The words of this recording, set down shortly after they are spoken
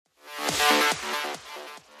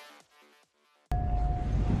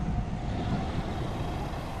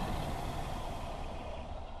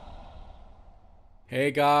Hey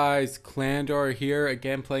guys, Clandor here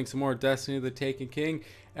again, playing some more Destiny of the Taken King,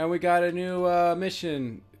 and we got a new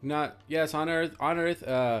mission. On Earth.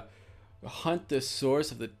 Hunt the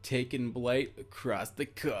source of the Taken Blight across the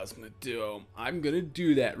Cosmodome. I'm gonna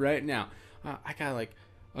do that right now. I got like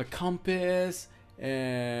a compass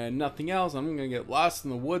and nothing else. I'm gonna get lost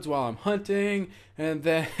in the woods while I'm hunting, and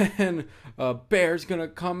then a bear's gonna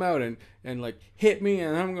come out and like hit me,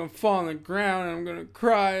 and I'm gonna fall on the ground, and I'm gonna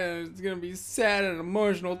cry, and it's gonna be sad and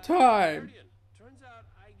emotional time. Guardian, turns out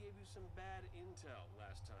I gave you some bad intel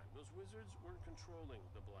last time. Those wizards weren't controlling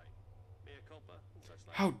the blight. Mea culpa and such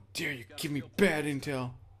like. How dare you Gotta give me filter bad through this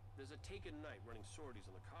intel? stuff. There's a taken knight running sorties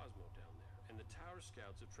on the Cosmo down there, and the tower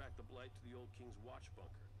scouts have tracked the blight to the old king's watch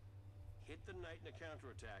bunker. Hit the knight in a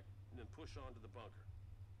counterattack, and then push on to the bunker.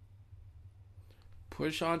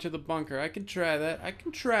 Push onto the bunker. I can try that.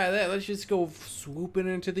 Let's just go swooping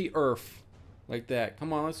into the earth. Like that.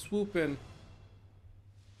 Come on, let's swoop in.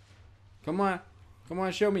 Come on. Come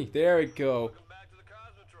on, show me. There we go. Welcome back to the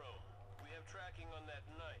Cosmodrome. We have tracking on that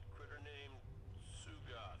knight, critter named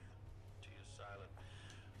Sugoth. T is silent.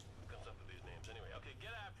 Who comes up with these names anyway? Okay,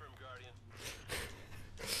 get after him, Guardian.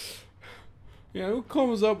 Yeah, who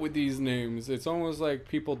comes up with these names? It's almost like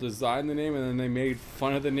people designed the name and then they made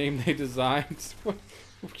fun of the name they designed.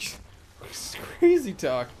 It's crazy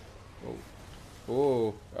talk.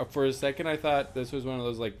 Oh, for a second I thought this was one of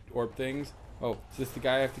those like orb things. Oh, is this the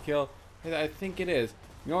guy I have to kill? I think it is.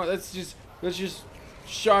 You know what? Let's just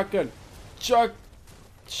shotgun, chuck,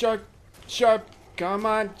 chuck, chuck. Come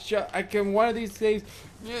on, chuck. I can one of these things.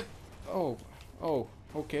 Yeah. Oh.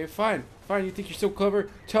 Okay, fine. You think you're so clever?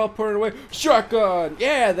 Teleport it away. Shotgun!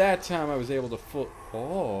 Yeah, that time I was able to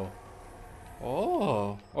Oh,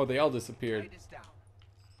 they all disappeared. Light is down.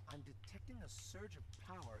 I'm detecting a surge of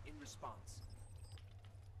power in response.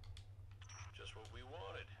 Just what we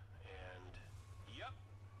wanted. And, yep,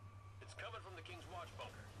 it's coming from the King's Watch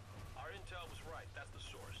bunker. Our intel was right. That's the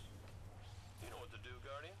source. You know what to do,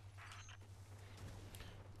 Guardian?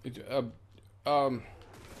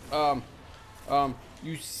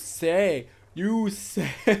 You say,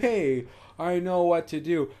 I know what to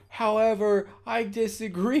do. However, I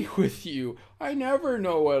disagree with you. I never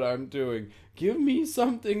know what I'm doing. Give me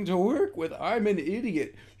something to work with. I'm an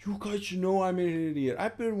idiot. You guys should know I'm an idiot.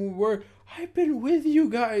 I've been with you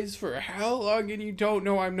guys for how long, and you don't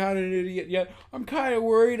know I'm not an idiot yet? I'm kind of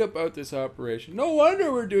worried about this operation. No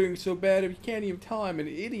wonder we're doing so bad if you can't even tell I'm an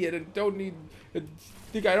idiot and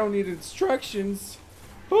think I don't need instructions.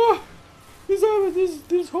 Oh, this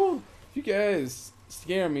whole, you guys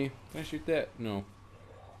scare me. Can I shoot that? No.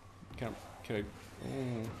 Can I?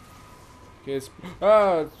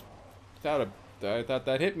 Oh. Okay, I thought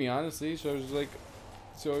that hit me, honestly. So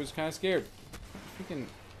I was kind of scared. Freaking,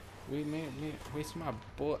 wasting my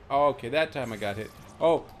bullet. Oh, okay, that time I got hit.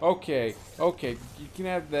 Oh, okay. You can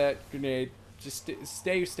have that grenade. Just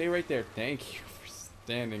stay right there. Thank you for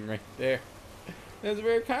standing right there. That's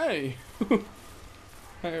very kind of you.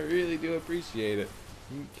 I really do appreciate it.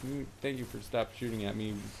 Thank you for stop shooting at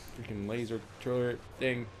me, freaking laser turret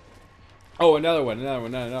thing. Oh, another one.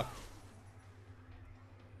 No.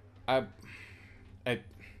 I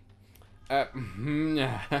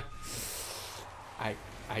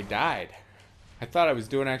died. I thought I was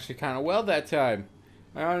doing actually kind of well that time.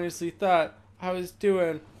 I honestly thought I was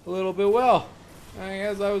doing a little bit well. I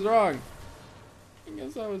guess I was wrong.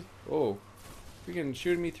 Oh, freaking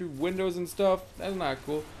shooting me through windows and stuff. That's not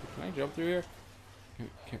cool. Can I jump through here?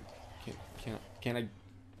 Can I?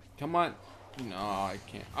 Come on. No, I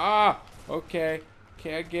can't. Ah, okay.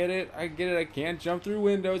 I get it. I can't jump through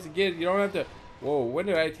windows. You don't have to. Whoa, when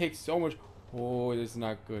did I take so much? Oh, this is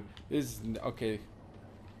not good. Okay.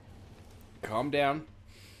 Calm down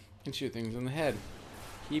and shoot things in the head.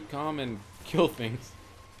 Keep calm and kill things.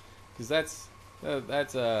 Cause that's the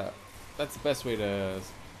best way to.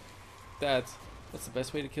 That's the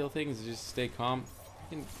best way to kill things. Is just stay calm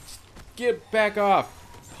and get back off,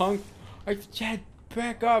 punk. I said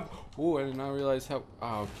back off. Oh, I did not realize how.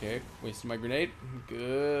 Oh, okay, wasted my grenade.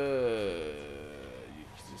 Good. You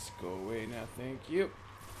can just go away now. Thank you.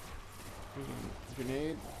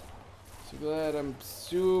 Grenade. So glad I'm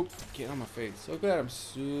get on my face. So glad I'm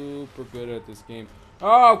super good at this game.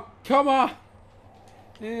 Oh, come on. I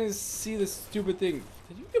didn't see this stupid thing.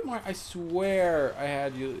 Did you get more? I swear I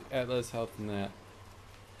had you at less health than that.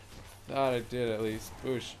 Thought I did at least.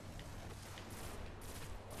 Boosh.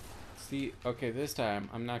 See, okay, this time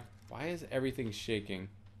I'm not. Why is everything shaking?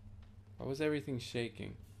 Why was everything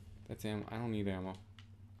shaking? That's ammo. I don't need ammo.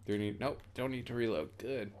 Do I need? Nope. Don't need to reload.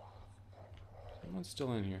 Good. Someone's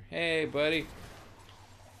still in here. Hey, buddy.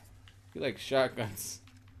 You like shotguns?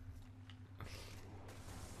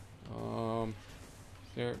 Is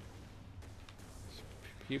there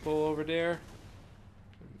people over there?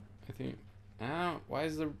 I think. Why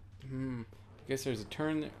is the? I guess there's a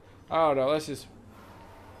turn there. Oh no, let's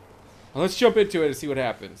jump into it and see what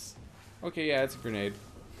happens. Okay, yeah, it's a grenade.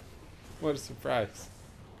 What a surprise.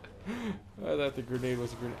 I thought the grenade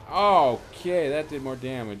was a grenade. Okay, that did more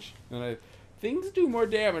damage than things do more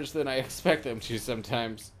damage than I expect them to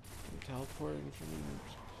sometimes. I'm teleporting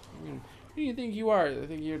from. Who do you think you are? I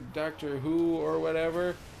think you're Doctor Who or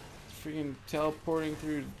whatever. Freaking teleporting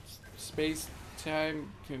through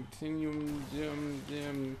space-time continuum.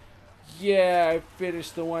 Yeah, I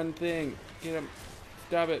finished the one thing. Get him.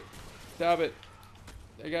 Stop it. Stop it.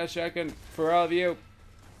 I got a shotgun for all of you.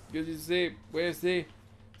 Good to see. Where's the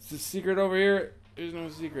secret over here? There's no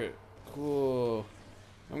secret. Cool.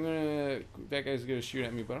 That guy's gonna shoot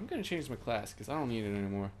at me, but I'm gonna change my class because I don't need it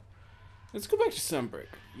anymore. Let's go back to Sunbreak.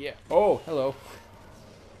 Yeah. Oh, hello.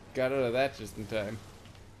 Got out of that just in time.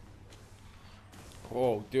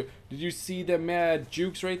 Oh, dude. Did you see the mad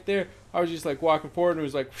jukes right there? I was just like walking forward and it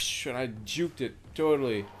was like, whoosh, and I juked it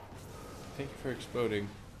totally. Thank you for exploding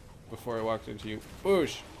before I walked into you.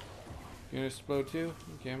 Boosh. You gonna explode too?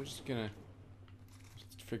 Okay, I'm just gonna.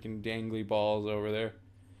 Just freaking dangly balls over there.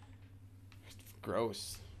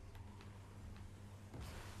 Gross.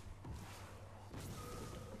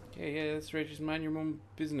 Okay, yeah, that's right. Just mind your own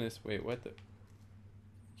business. Wait, what the?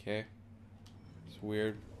 Okay. It's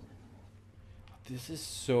weird. This is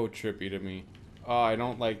so trippy to me. Oh, I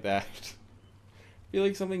don't like that. I feel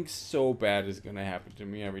like something so bad is gonna happen to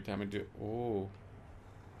me every time I do it. Oh.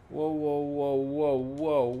 Whoa, whoa, whoa, whoa,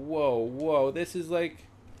 whoa, whoa, whoa. This is like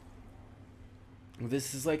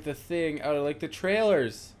the thing out of like the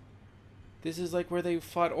trailers. This is like where they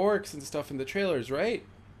fought orcs and stuff in the trailers, right?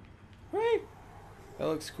 Right? That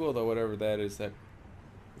looks cool though, whatever that is, that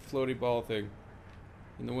floaty ball thing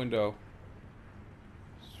in the window.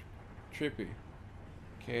 It's trippy.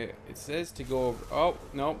 Okay, it says to go over. Oh,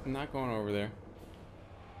 nope, I'm not going over there.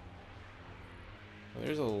 Well,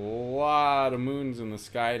 there's a lot of moons in the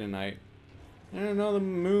sky tonight. I don't know the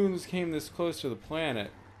moons came this close to the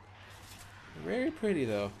planet. Very pretty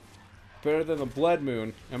though. Better than the blood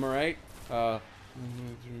moon, am I right? 4.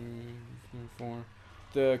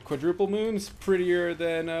 The quadruple moon's prettier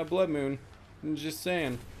than blood moon. I'm just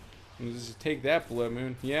saying. Just take that, blood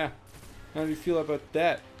moon. Yeah. How do you feel about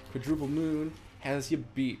that? Quadruple moon has you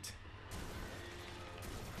beat.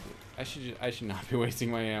 I should not be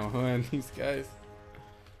wasting my ammo on these guys.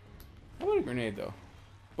 How about a grenade though?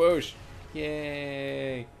 Boosh!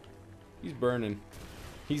 Yay! He's burning.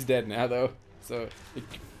 He's dead now though. So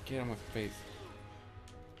get on my face.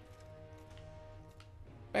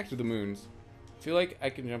 Back to the moons. I feel like I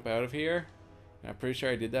can jump out of here. And I'm pretty sure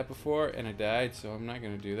I did that before and I died, so I'm not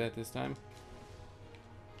gonna do that this time.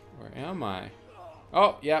 Where am I?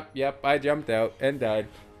 Oh, yep, I jumped out and died.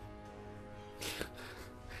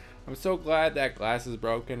 I'm so glad that glass is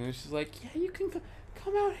broken. And it's just like, yeah, you can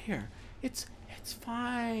come out here. It's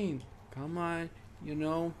fine. Come on,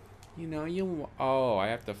 you. Oh, I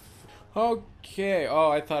have to. Okay. Oh,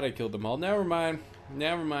 I thought I killed them all. Never mind. I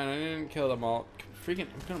didn't kill them all. Freaking,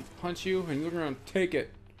 I'm gonna punch you and you're gonna take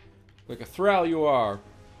it like a thrall you are.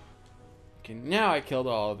 Okay, now I killed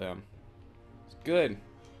all of them. It's good.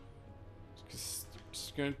 Just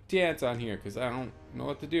gonna dance on here because I don't know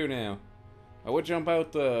what to do now. I would jump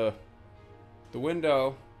out the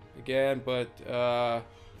window again, but it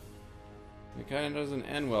kind of doesn't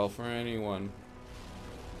end well for anyone,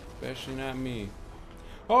 especially not me.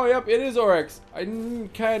 Oh, yep, it is Oryx. He's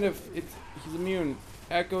immune.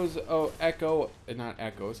 Echoes. Oh, Echo, not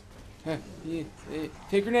Echoes.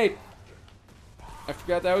 Take grenade. I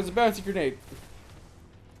forgot that was a bouncy grenade.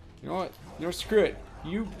 You know what? Screw it.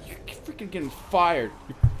 You're freaking getting fired.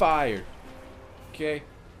 You're fired. Okay?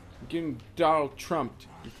 You're getting Donald Trumped.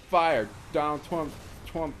 You're fired. Donald Trump.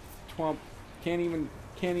 Can't even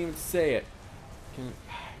say it.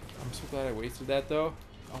 I'm so glad I wasted that though.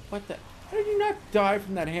 Oh, what the? How did you not die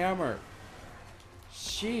from that hammer?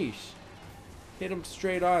 Sheesh. Hit him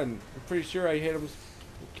straight on. I'm pretty sure I hit him.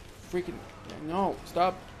 Freaking. No,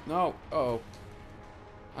 stop. No. Uh-oh.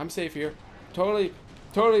 I'm safe here. Totally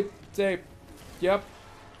safe. Yep.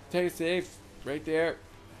 Stay safe. Right there.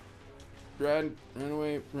 Run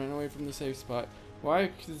away from the safe spot. Why?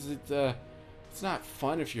 Because it's not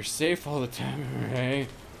fun if you're safe all the time, right?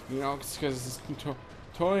 It's because it's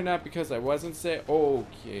totally not because I wasn't safe.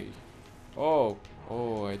 Okay. Oh,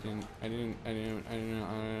 I didn't.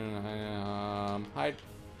 Hide.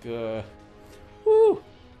 Woo!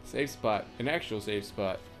 Safe spot. An actual safe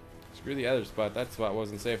spot. Screw the other spot. That spot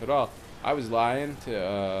wasn't safe at all. I was lying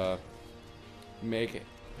to make it.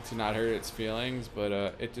 to not hurt its feelings, but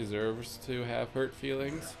it deserves to have hurt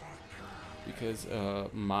feelings because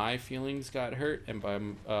my feelings got hurt, and by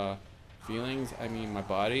feelings I mean my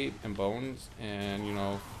body and bones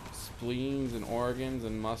and spleens and organs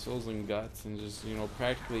and muscles and guts and just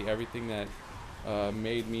practically everything that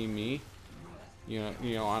made me me.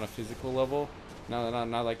 On a physical level,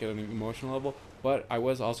 not like at an emotional level, but I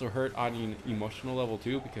was also hurt on an emotional level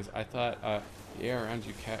too because I thought the air around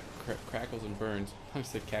you crackles and burns. I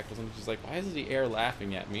said cackles, and just like, why is the air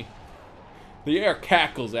laughing at me? The air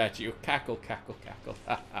cackles at you. Cackle, cackle, cackle.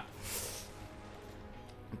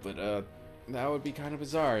 But that would be kind of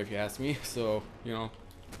bizarre if you ask me. So I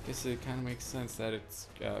guess it kind of makes sense that it's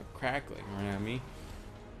crackling right at me.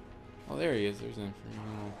 Oh, there he is. There's a little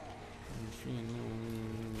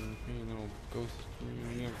ghost.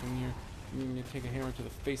 Come here. You're gonna take a hammer to the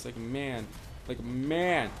face like a man. Like a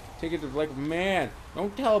man. Take it to like a man.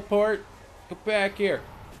 Don't teleport. Go back here.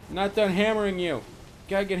 I'm not done hammering you.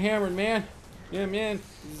 Gotta get hammered, man. Yeah, man.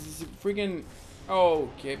 This is freaking. Oh,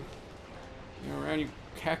 okay. Around you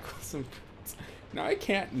cackle some. Now I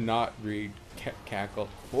can't not read cackle.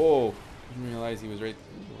 Whoa. I didn't realize he was right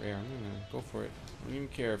there. I'm gonna go for it. I don't even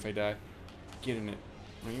care if I die. Get in it.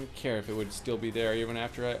 I don't even care if it would still be there even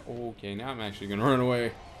after I. Okay, now I'm actually gonna run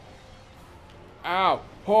away. Ow!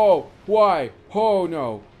 Ho! Why? Ho!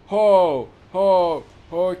 No! Ho! Ho!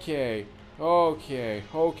 Okay. Okay.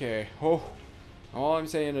 Okay. Ho! All I'm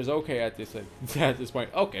saying is okay at this point.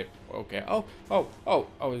 Okay. Okay. Oh!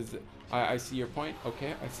 Is it? I see your point.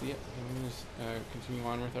 Okay, I see it. Let me just continue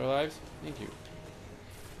on with our lives. Thank you.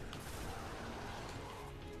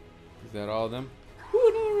 Is that all of them?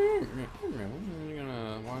 Ooh, I'm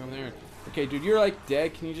gonna walk over there. Okay, dude, you're like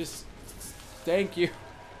dead. Can you just? Thank you.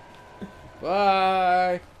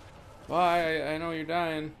 Bye. Bye. I know you're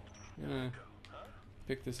dying. I'm gonna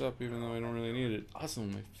pick this up even though I don't really need it.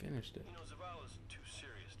 Awesome, I finished it. Zavala's too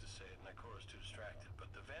serious to say it, and Ikora's too distracted,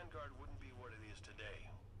 but the Vanguard wouldn't be what it is today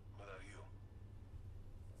without you.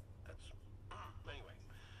 That's... Anyway,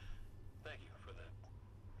 thank you for that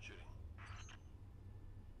shooting.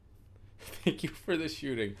 Thank you for the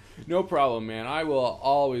shooting. No problem, man. I will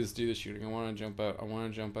always do the shooting. I want to jump out. I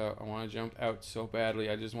want to jump out. I want to jump out so badly.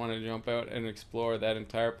 I just want to jump out and explore that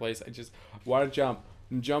entire place. I just want to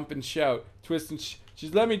jump and shout, twist and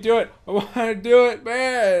just let me do it. I want to do it,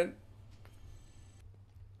 man.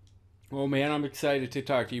 Oh, man, I'm excited to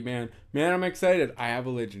talk to you, man. Man, I'm excited. I have a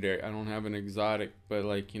legendary. I don't have an exotic, but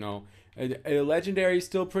like, a legendary is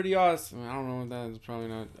still pretty awesome. I don't know what that is. Probably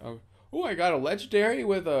not. Oh, I got a legendary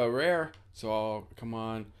with a rare. So, come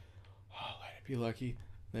on. Oh, let it be lucky.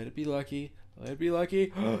 Let it be lucky. Let it be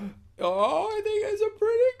lucky. Oh, I think it's a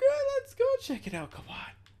pretty good. Let's go check it out. Come on.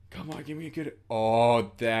 Come on, give me a good.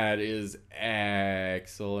 Oh, that is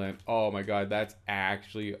excellent. Oh my god, that's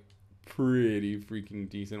actually pretty freaking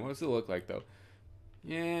decent. What does it look like though?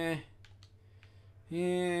 Yeah.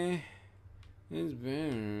 It's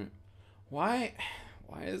better. Why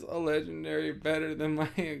is a legendary better than my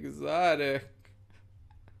exotic?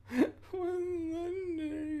 What's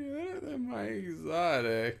legendary better than my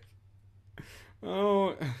exotic?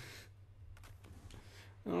 Oh,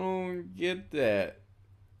 I don't get that.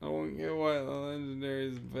 I don't get why the legendary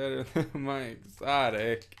is better than my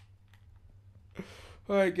exotic.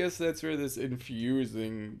 Well, I guess that's where this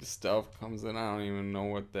infusing stuff comes in. I don't even know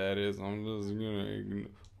what that is. I'm just gonna ignore.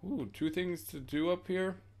 Ooh, 2 things to do up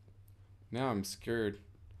here? Now I'm scared.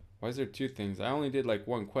 Why is there 2 things? I only did like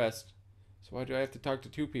 1 quest. So why do I have to talk to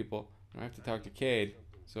 2 people? I have to talk to Cade.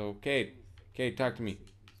 So, Cade, talk to me.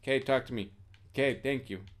 Cade, talk to me. Cade, thank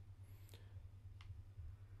you.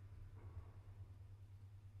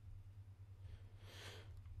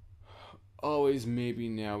 Always maybe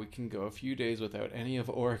now we can go a few days without any of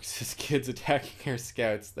Oryx's kids attacking our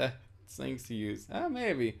scouts. That's things to use. Ah,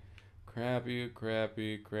 maybe. Crappy.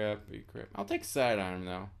 I'll take sidearm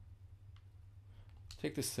though.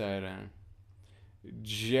 Take the sidearm.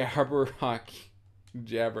 Jabberwocky.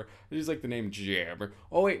 Jabber. I just like the name Jabber.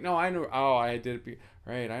 Oh wait, no, I know. Oh, I did it.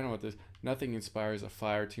 Right, I know what this. Nothing inspires a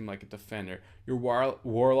fire team like a defender. Your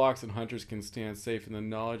warlocks and hunters can stand safe in the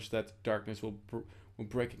knowledge that the darkness will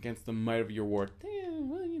break against the might of your ward. Damn,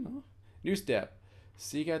 well, New step.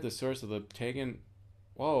 Seek out the source of the taken.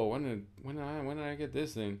 Whoa, when did I get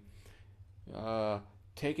this thing?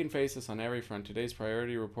 Taken faces on every front. Today's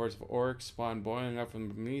priority reports of Oryx spawn boiling up from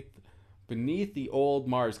beneath the old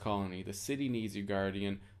Mars colony. The city needs you,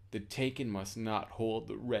 Guardian. The Taken must not hold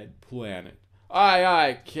the red planet. Aye,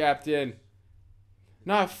 aye, Captain.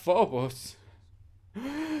 Not Phobos.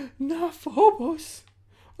 Not Phobos.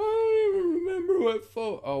 I don't even remember what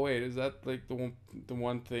Oh wait, is that like the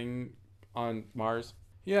one thing on Mars?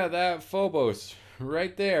 Yeah, that Phobos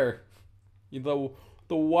right there.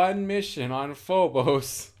 The one mission on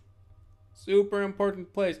Phobos. Super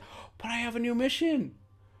important place. But I have a new mission.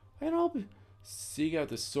 And I'll seek out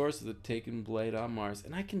the source of the taken blade on Mars.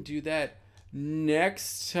 And I can do that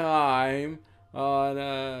next time on,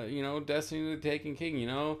 Destiny of the Taken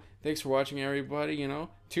King, Thanks for watching, everybody,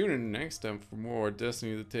 Tune in next time for more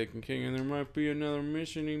Destiny of the Taken King. And there might be another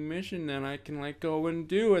mission that I can, go and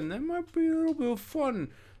do. And that might be a little bit of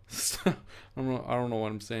fun. I don't know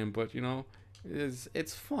what I'm saying, but,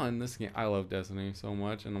 it's fun. This game, I love Destiny so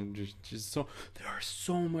much, and I'm just so there's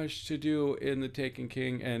so much to do in the Taken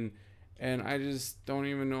King, and I just don't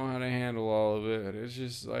even know how to handle all of it. It's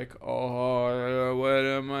just like, oh, what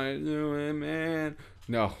am I doing, man?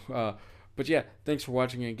 No, but yeah, thanks for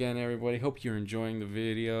watching again, everybody. Hope you're enjoying the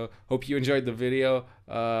video. Hope you enjoyed the video.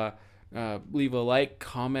 Leave a like,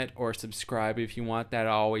 comment, or subscribe if you want. That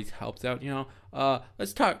always helps out,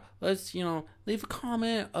 let's leave a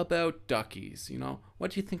comment about duckies.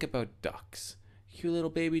 What do you think about ducks? Cute little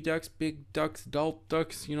baby ducks, big ducks, adult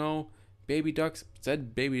ducks, baby ducks.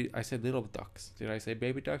 I said little ducks. Did I say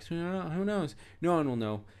baby ducks? Who knows? No one will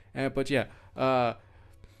know. But yeah,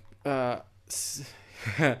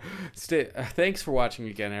 thanks for watching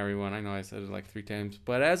again, everyone. I know I said it like 3 times,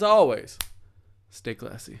 but as always, stay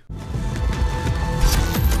classy.